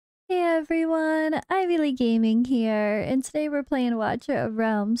Hey everyone, Ivy Lee Gaming here, and today we're playing Watcher of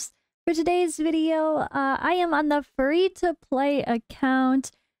Realms. For today's video, I am on the free-to-play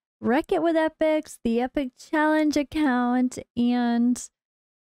account, Wreck It with Epics, the Epic Challenge account, and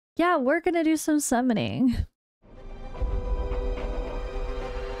yeah, we're gonna do some summoning.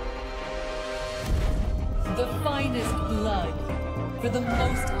 The finest blood for the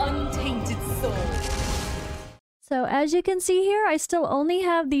most untainted soul. So as you can see here, I still only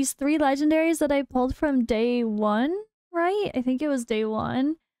have these 3 legendaries that I pulled from day 1, right? I think it was day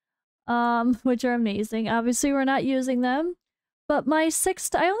 1. Which are amazing. Obviously, we're not using them. But my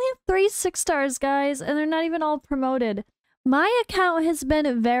I only have 3 6-stars, guys, and they're not even all promoted. My account has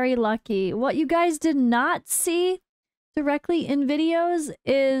been very lucky. What you guys did not see directly in videos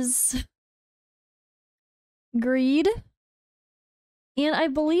is greed. And I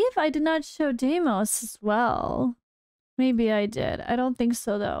believe I did not show Deimos as well. Maybe I did. I don't think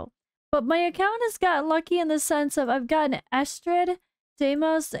so, though. But my account has gotten lucky in the sense of I've gotten Estrid,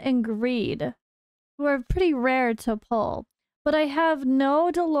 Deimos, and Greed, who are pretty rare to pull. But I have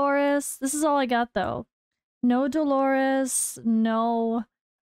no Dolores. This is all I got, though. No Dolores, no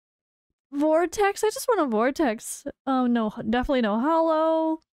Vortex. I just want a Vortex. Oh, no, definitely no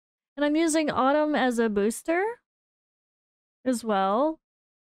Hollow. And I'm using Autumn as a booster as well.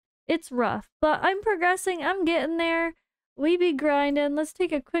 It's rough, but I'm progressing. I'm getting there. We be grinding. Let's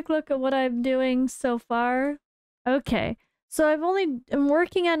take a quick look at what I'm doing so far. Okay. So I'm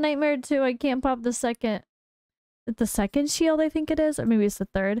working on Nightmare 2. I can't pop the second shield, I think it is, or maybe it's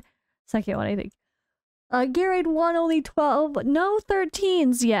the second one, I think. Gear Raid 1 only 12, no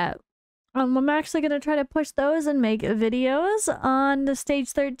 13s yet. I'm actually gonna try to push those and make videos on the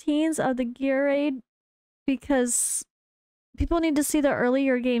stage 13s of the Gear Raid because people need to see the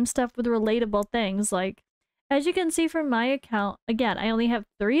earlier game stuff with relatable things. Like, as you can see from my account, again, I only have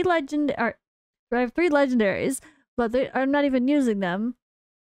 3 legendaries. But I'm not even using them.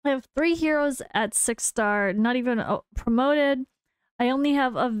 I have 3 heroes at 6-star, not even promoted. I only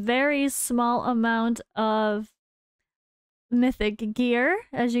have a very small amount of mythic gear.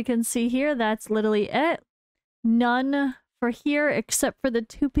 As you can see here, that's literally it. None for here except for the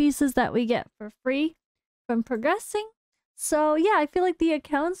 2 pieces that we get for free from progressing. So yeah, I feel like the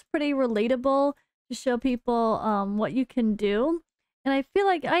account's pretty relatable to show people what you can do. And I feel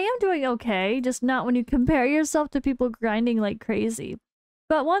like I am doing okay, just not when you compare yourself to people grinding like crazy.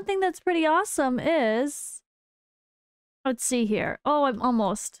 But one thing that's pretty awesome is... Let's see here. Oh, I'm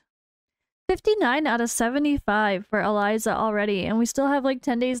almost. 59 out of 75 for Eliza already, and we still have like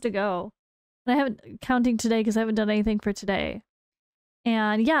 10 days to go. And I haven't... counting today because I haven't done anything for today.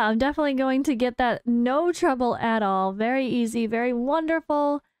 And yeah, I'm definitely going to get that no trouble at all. Very easy, very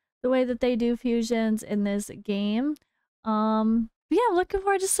wonderful the way that they do fusions in this game. But yeah, I'm looking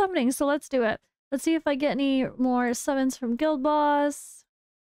forward to summoning, so let's do it. Let's see if I get any more summons from Guild Boss.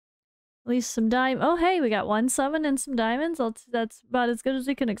 At least some oh hey, we got 1 summon and some diamonds. That's about as good as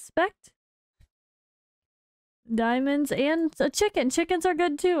we can expect. Diamonds and a chicken. Chickens are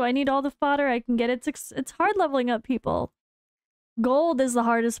good too. I need all the fodder I can get. It's hard leveling up people. Gold is the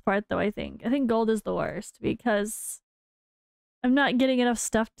hardest part, though, I think. I think gold is the worst because I'm not getting enough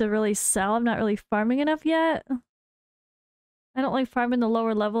stuff to really sell. I'm not really farming enough yet. I don't like farming the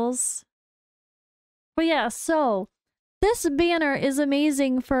lower levels. But yeah, so this banner is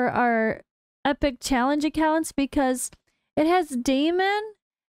amazing for our Epic Challenge accounts because it has Damon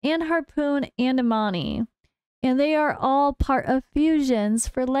and Harpoon and Imani. And they are all part of fusions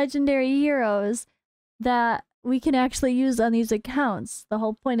for legendary heroes that we can actually use on these accounts. The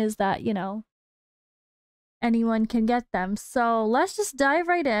whole point is that, you know, anyone can get them. So let's just dive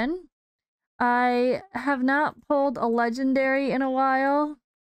right in. I have not pulled a legendary in a while.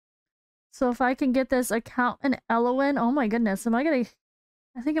 So if I can get this account an Elowen, oh my goodness, I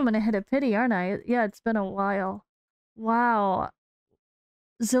think I'm gonna hit a pity, aren't I? Yeah, it's been a while. Wow.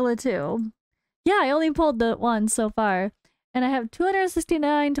 Zilla 2. Yeah, I only pulled the 1 so far. And I have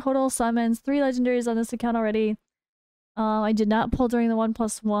 269 total summons, 3 legendaries on this account already. I did not pull during the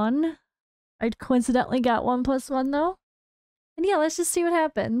 1+1. I coincidentally got 1+1 though. And yeah, let's just see what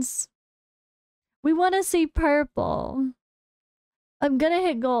happens. We want to see purple. I'm gonna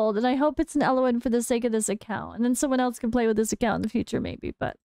hit gold, and I hope it's an Elowen for the sake of this account. And then someone else can play with this account in the future, maybe,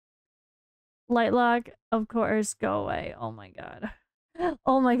 but... Lightlock, of course, go away. Oh my god.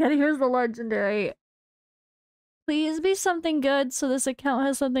 Oh my god, here's the legendary. Please be something good so this account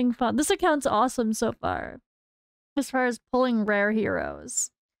has something fun. This account's awesome so far. As far as pulling rare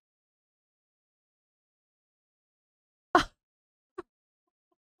heroes.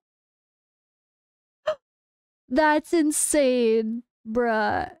 That's insane,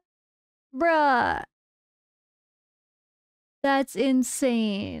 bruh. Bruh. That's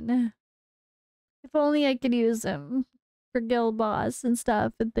insane. If only I could use him for guild boss and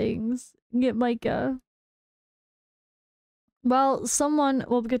stuff and things. Get Micah. Well, someone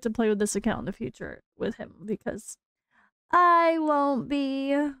will get to play with this account in the future with him because I won't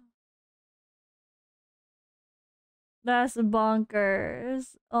be. That's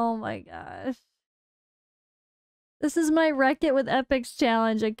bonkers. Oh my gosh. This is my Wreck It with Epics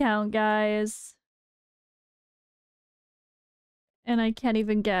challenge account, guys. And I can't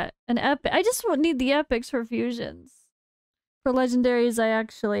even get an epic. I just won't need the epics for fusions. For legendaries, I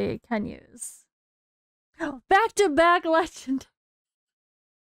actually can use. Back-to-back legend.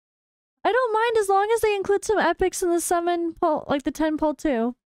 I don't mind as long as they include some epics in the summon pull, like the 10 pull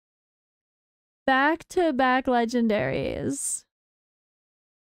too. Back-to-back legendaries.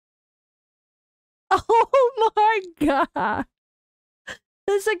 Oh my god.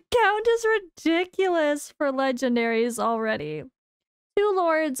 This account is ridiculous for legendaries already. 2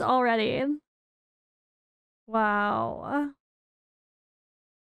 lords already. Wow.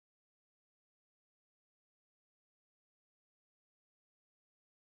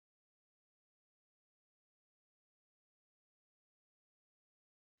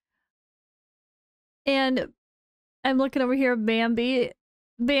 And I'm looking over here, Bambi.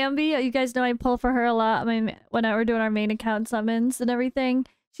 Bambi, you guys know I pull for her a lot. I mean, when we're doing our main account summons and everything.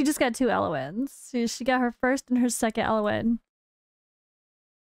 She just got 2 Eloins. She got her first and her second Eloin.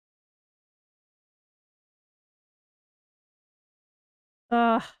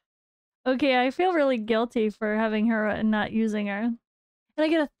 Ugh. Okay, I feel really guilty for having her and not using her. And I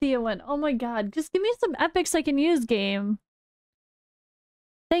get a Theowin. Oh my god, just give me some epics I can use, game.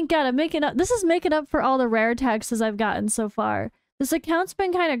 Thank god, I'm making up. This is making up for all the rare taxes I've gotten so far. This account's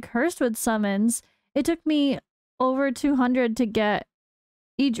been kind of cursed with summons. It took me over 200 to get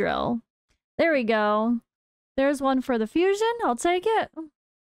E-Drill. There we go. There's one for the fusion. I'll take it.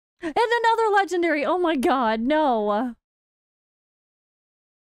 And another legendary. Oh my god, no.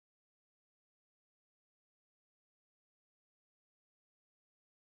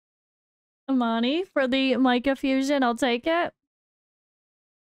 Amani for the Micah fusion. I'll take it.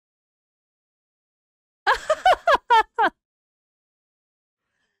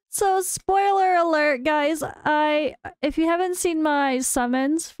 So, spoiler alert, guys. If you haven't seen my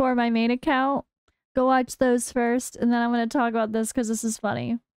summons for my main account, go watch those first, and then I'm going to talk about this because this is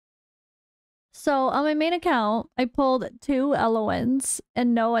funny. So, on my main account, I pulled 2 Eloins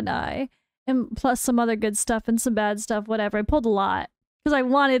and Noah and I, and plus some other good stuff and some bad stuff, whatever. I pulled a lot because I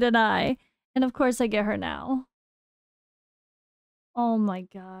wanted an eye, and of course I get her now. Oh my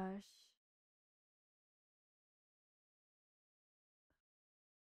gosh.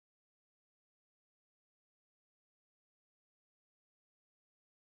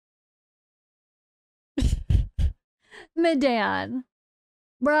 Medan.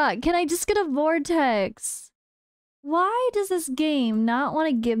 Bruh, can I just get a vortex? Why does this game not want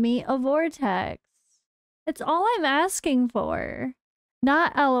to give me a vortex? It's all I'm asking for.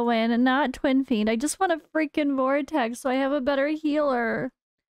 Not Eloin, not Twin Fiend. I just want a freaking vortex so I have a better healer.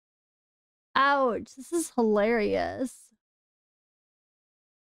 Ouch, this is hilarious.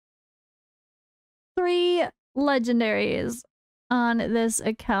 3 legendaries on this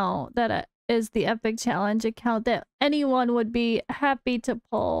account that is the Epic Challenge account that anyone would be happy to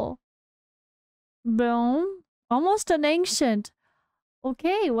pull. Boom. Almost an ancient.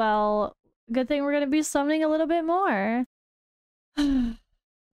 Okay, well, good thing we're gonna be summoning a little bit more.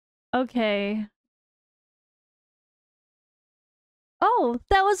 Okay. Oh,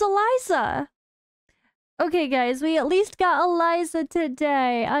 that was Eliza! Okay, guys, we at least got Eliza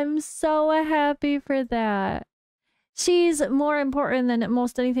today. I'm so happy for that. She's more important than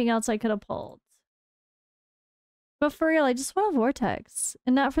most anything else I could have pulled. But for real, I just want a vortex.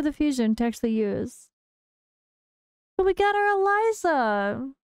 And not for the fusion to actually use. But we got our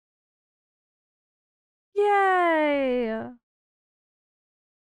Eliza! Yay!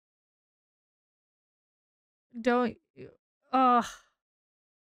 Don't... Ugh.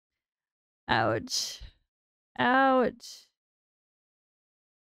 Ouch. Ouch.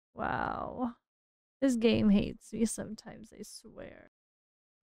 Wow. This game hates me sometimes, I swear.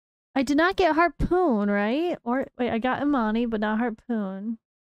 I did not get Harpoon, right? Or wait, I got Imani, but not Harpoon.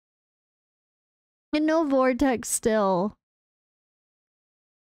 And no Vortex still.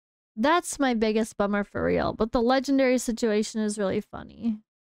 That's my biggest bummer for real. But the legendary situation is really funny.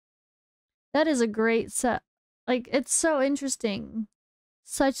 That is a great set. Like, it's so interesting.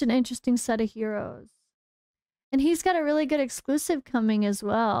 Such an interesting set of heroes. And he's got a really good exclusive coming as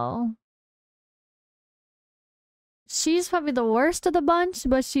well. she's probably the worst of the bunch,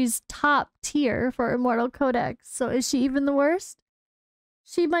 but she's top tier for Immortal Codex. So is she even the worst?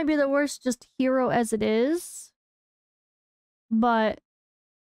 She might be the worst just hero as it is. But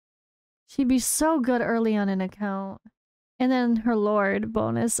she'd be so good early on an account. And then her Lord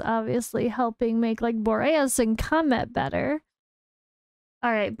bonus obviously helping make like Boreas and Comet better.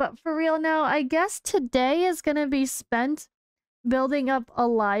 Alright, but for real now, I guess today is gonna be spent building up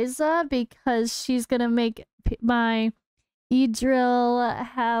Eliza because she's gonna make my E-Drill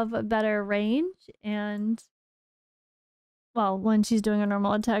have a better range and, well, when she's doing her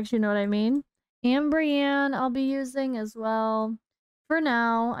normal attacks, you know what I mean. And Brienne I'll be using as well. For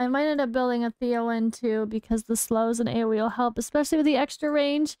now, I might end up building a Theo in too because the slows and AoE will help, especially with the extra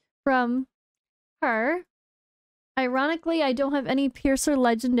range from her. Ironically, I don't have any Piercer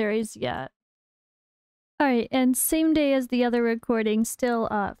legendaries yet. Alright, and same day as the other recording, still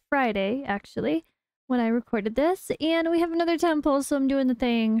Friday, actually, when I recorded this. And we have another temple, so I'm doing the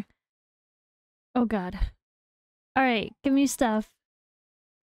thing. Oh god. Alright, give me stuff.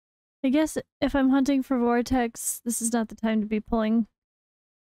 I guess if I'm hunting for Vortex, this is not the time to be pulling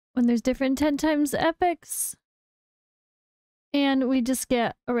when there's different 10 times epics. And we just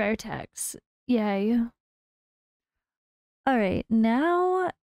get a rare text. Yay. Alright, now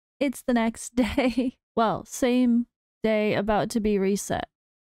it's the next day. Well, same day about to be reset.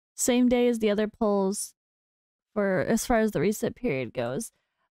 Same day as the other pulls for as far as the reset period goes.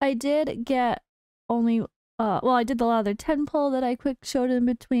 I did get only well, I did the other 10 pull that I quick showed in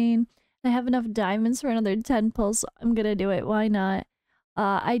between. I have enough diamonds for another 10 pulls, so I'm gonna do it. Why not?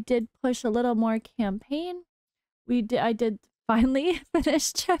 I did push a little more campaign. I did finally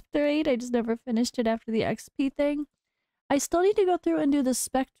finish chapter 8. I just never finished it after the XP thing. I still need to go through and do the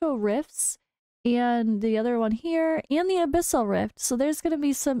Spectral Rifts and the other one here and the Abyssal Rift. So there's going to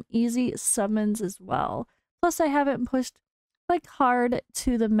be some easy summons as well. Plus I haven't pushed like hard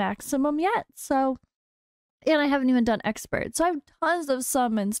to the maximum yet. So, and I haven't even done Expert. So I have tons of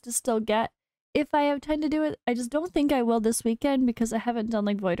summons to still get if I have time to do it. I just don't think I will this weekend because I haven't done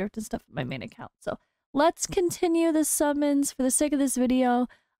like Void Rift and stuff on my main account. So let's continue the summons for the sake of this video.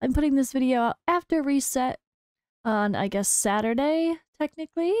 I'm putting this video out after reset on, I guess, Saturday,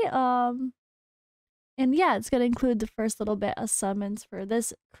 technically. And yeah, it's going to include the first little bit of summons for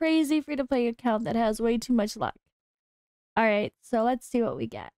this crazy free-to-play account that has way too much luck. Alright, so let's see what we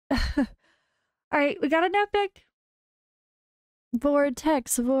get. Alright, we got an epic.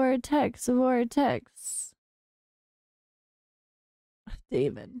 Vortex, Vortex, Vortex.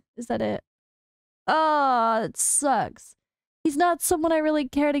 Demon. Is that it? Oh, it sucks. He's not someone I really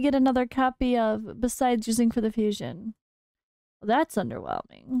care to get another copy of besides using for the fusion. Well, that's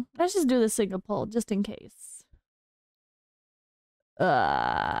underwhelming. Let's just do the single pull just in case.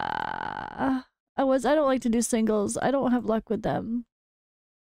 I don't like to do singles. I don't have luck with them.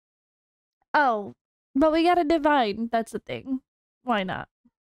 Oh, but we got a divine. That's the thing. Why not?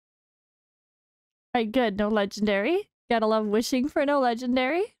 Alright, good. No legendary. Gotta love wishing for no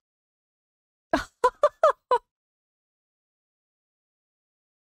legendary.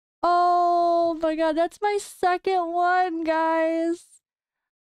 Oh my god, that's my second one, guys.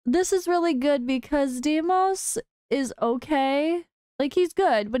 This is really good because Demos is okay. Like, he's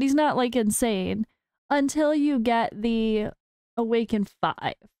good, but he's not, like, insane. Until you get the Awaken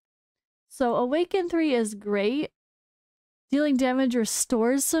 5. So, Awaken 3 is great. Dealing damage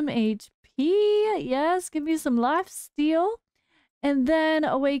restores some HP. Yes, give me some life steal. And then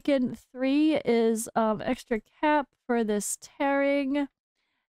Awaken 3 is extra cap for this tearing.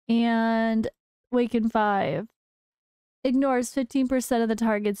 And Awaken 5 ignores 15% of the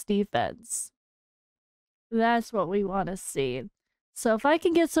target's defense. That's what we want to see. So if I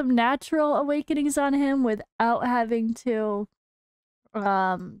can get some natural awakenings on him without having to,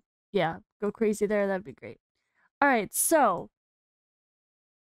 yeah, go crazy there, that'd be great. Alright, so,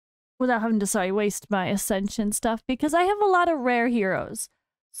 without having to, waste my Ascension stuff, because I have a lot of rare heroes.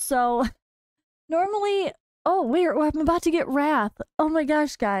 So, normally, oh, wait, I'm about to get Wrath. Oh my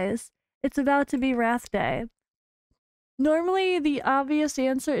gosh, guys. It's about to be Wrath Day. Normally, the obvious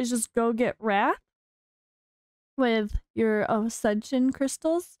answer is just go get Wrath with your Ascension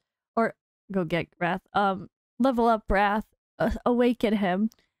crystals. Or go get Wrath. Level up Wrath. Awaken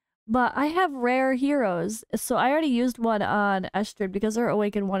him. But I have rare heroes. So I already used one on Estrid because her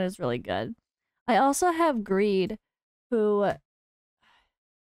Awaken 1 is really good. I also have Greed, who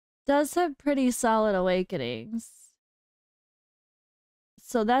does have pretty solid awakenings.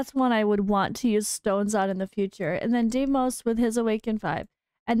 So that's one I would want to use stones on in the future. And then Deimos with his Awaken 5.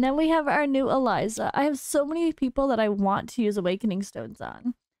 And then we have our new Eliza. I have so many people that I want to use awakening stones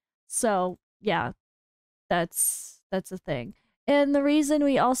on. So yeah, that's That's a thing. And the reason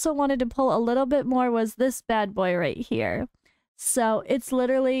we also wanted to pull a little bit more was this bad boy right here. So it's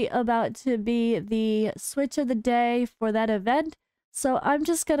literally about to be the switch of the day for that event. So I'm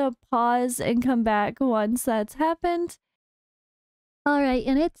just gonna pause and come back once that's happened. All right,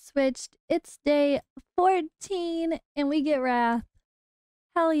 and it's switched. It's day 14 and we get Wrath.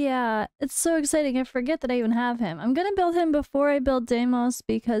 Hell yeah. It's so exciting. I forget that I even have him. I'm gonna build him before I build Deimos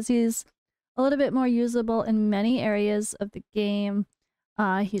because he's a little bit more usable in many areas of the game.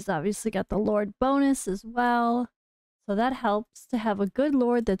 He's obviously got the Lord bonus as well. So that helps to have a good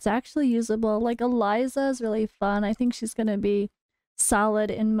Lord that's actually usable. Like Eliza is really fun. I think she's gonna be solid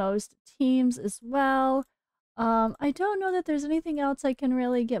in most teams as well. I don't know that there's anything else I can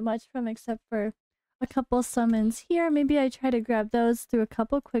really get much from except for a couple summons here. Maybe I try to grab those through a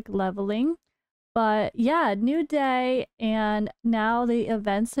couple quick leveling. But yeah, new day, and now the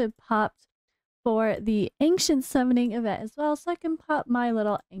events have popped for the ancient summoning event as well, so I can pop my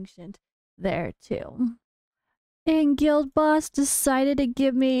little ancient there too. And Guild Boss decided to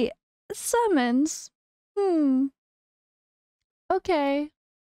give me summons. Okay.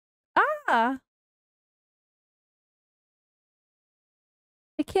 Ah!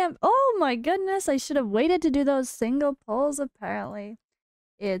 I can't. Oh my goodness, I should have waited to do those single pulls apparently.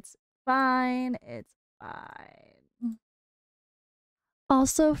 It's fine. It's fine.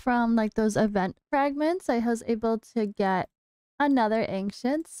 Also from like those event fragments, I was able to get another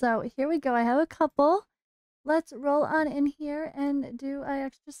ancient. So here we go. I have a couple. Let's roll on in here and do our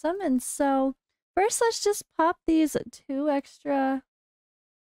extra summons. So first, let's just pop these 2 extra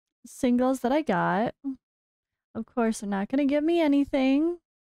singles that I got. Of course, they're not going to give me anything.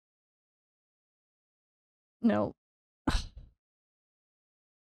 No.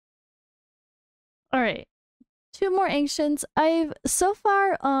 All right. 2 more ancients. I've so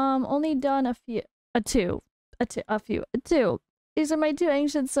far only done a few, a few. These are my 2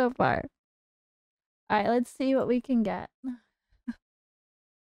 ancients so far. All right, let's see what we can get.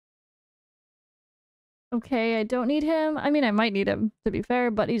 Okay, I don't need him. I mean, I might need him, to be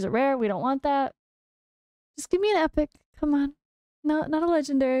fair, but he's a rare. We don't want that. Just give me an epic. Come on. No, not a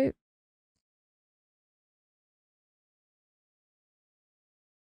legendary.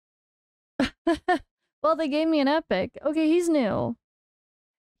 Well, they gave me an epic. Okay, he's new.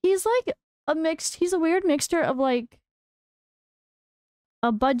 He's like he's a weird mixture of like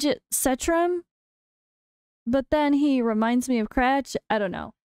a budget Cetrim, but then he reminds me of Cratch. I don't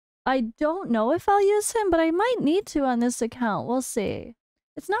know. I don't know if I'll use him, but I might need to on this account. We'll see.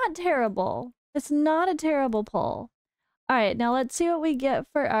 It's not terrible. It's not a terrible pull. All right, now let's see what we get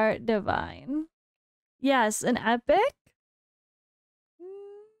for our divine. Yes, an epic.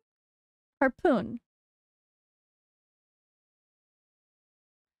 Harpoon.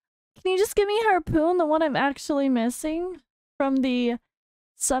 Can you just give me Harpoon, the one I'm actually missing from the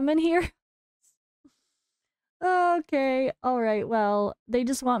summon here? Okay, alright, well, they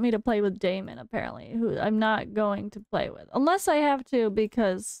just want me to play with Damon, apparently, who I'm not going to play with. Unless I have to,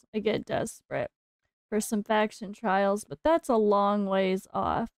 because I get desperate for some faction trials, but that's a long ways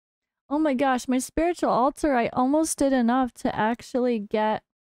off. Oh my gosh, my spiritual altar, I almost did enough to actually get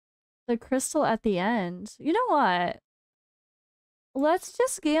the crystal at the end. You know what? Let's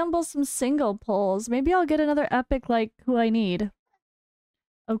just gamble some single pulls. Maybe I'll get another epic like who I need.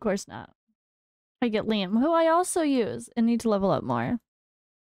 Of course not. I get Liam, who I also use and need to level up more.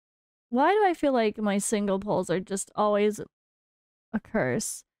 Why do I feel like my single pulls are just always a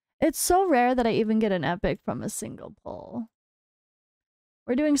curse? It's so rare that I even get an epic from a single pull.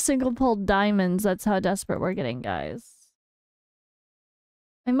 We're doing single pull diamonds. That's how desperate we're getting, guys.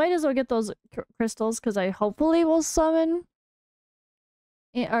 I might as well get those crystals because I hopefully will summon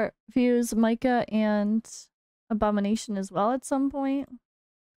or fuse Micah and Abomination as well at some point.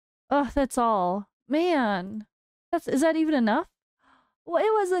 Oh, that's all. Man, is that even enough? Well,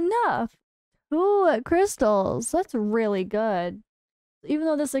 it was enough. 2 crystals. That's really good. Even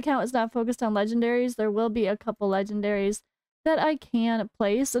though this account is not focused on legendaries, there will be a couple legendaries that I can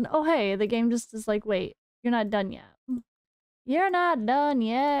place. And oh, hey, the game just is like, wait, you're not done yet. You're not done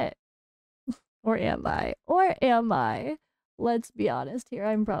yet. Or am I? Or am I? Let's be honest here.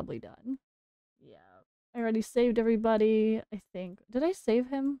 I'm probably done. Yeah. I already saved everybody, I think. Did I save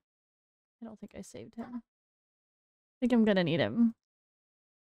him? I don't think I saved him. I think I'm gonna need him.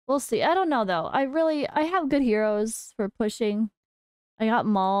 We'll see. I don't know, though. I have good heroes for pushing. I got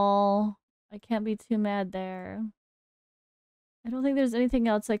Maul. I can't be too mad there. I don't think there's anything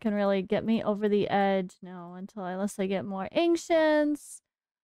else that can really get me over the edge. No, unless I get more ancients.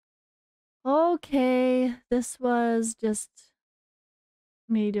 Okay, this was just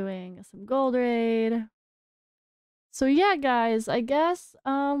me doing some gold raid. So yeah, guys, I guess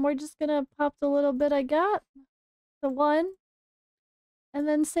we're just gonna pop the little bit I got, the one, and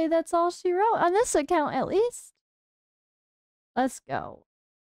then say that's all she wrote on this account at least. Let's go.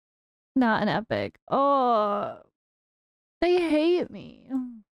 Not an epic. Oh, they hate me.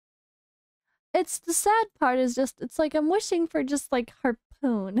 It's the sad part is just it's like I'm wishing for just like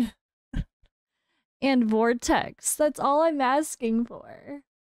harpoon and vortex. That's all I'm asking for.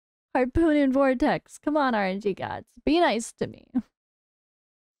 Harpoon and vortex. Come on, RNG gods. Be nice to me.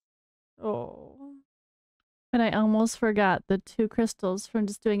 Oh. And I almost forgot the 2 crystals from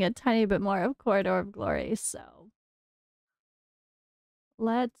just doing a tiny bit more of Corridor of Glory, so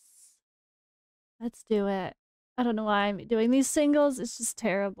let's do it. I don't know why I'm doing these singles. It's just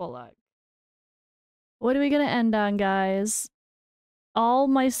terrible luck. What are we gonna end on, guys? All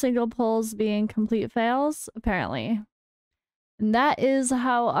my single pulls being complete fails, apparently. And that is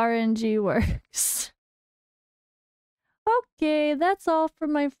how RNG works. Okay, that's all for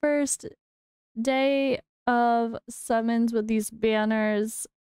my first day of summons with these banners.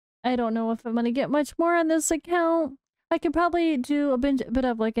 I don't know if I'm gonna get much more on this account. I could probably do a bit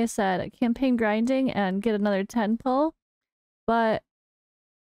of, like I said, campaign grinding and get another 10 pull, but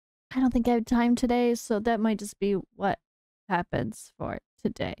I don't think I have time today, so that might just be what happens for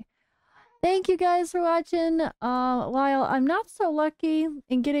today. Thank you guys for watching. While I'm not so lucky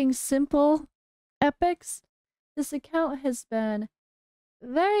in getting simple epics, this account has been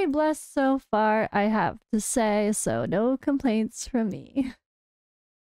very blessed so far, I have to say, so no complaints from me.